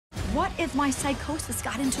What if my psychosis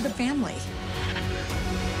got into the family?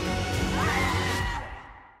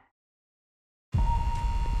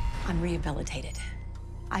 I'm rehabilitated.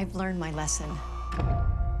 I've learned my lesson.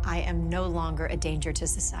 I am no longer a danger to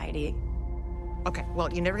society. Okay, well,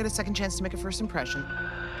 you never get a second chance to make a first impression.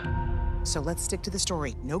 So let's stick to the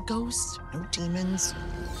story. No ghosts, no demons.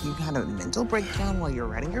 You had a mental breakdown while you were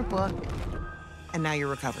writing your book, and now you're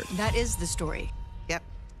recovered. That is the story. Yep,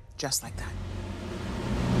 just like that.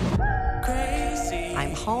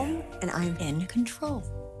 I'm home, and I'm in control.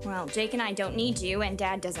 Well, Jake and I don't need you, and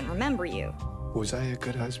Dad doesn't remember you. Was I a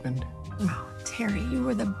good husband? Oh, Terry, you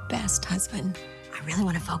were the best husband. I really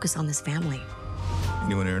want to focus on this family.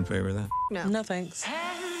 Anyone here in favor of that? No. No, thanks.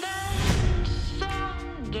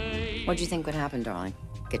 What'd you think would happen, darling?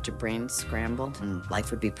 Get your brain scrambled and life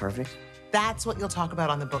would be perfect? That's what you'll talk about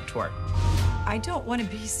on the book tour. I don't want to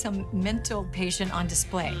be some mental patient on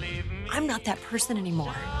display. I'm not that person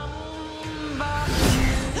anymore.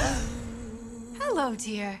 Hello,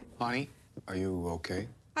 dear. Honey, are you okay?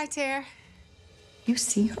 Hi, Tara. You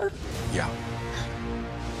see her? Yeah.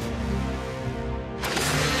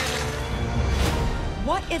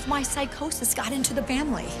 What if my psychosis got into the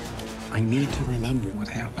family? I need to remember what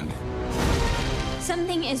happened.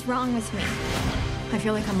 Something is wrong with me. I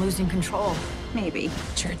feel like I'm losing control. Maybe.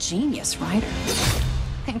 You're a genius writer.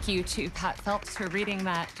 Thank you to Pat Phelps for reading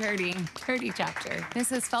that dirty chapter.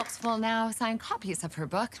 Mrs. Phelps will now sign copies of her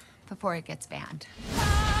book before it gets banned.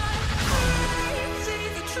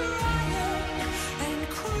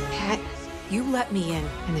 Pat, you let me in,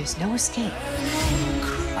 and there's no escape.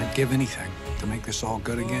 I'd give anything to make this all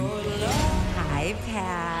good again. Hi,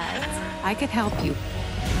 Pat. I could help you,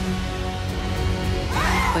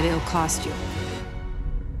 but it'll cost you.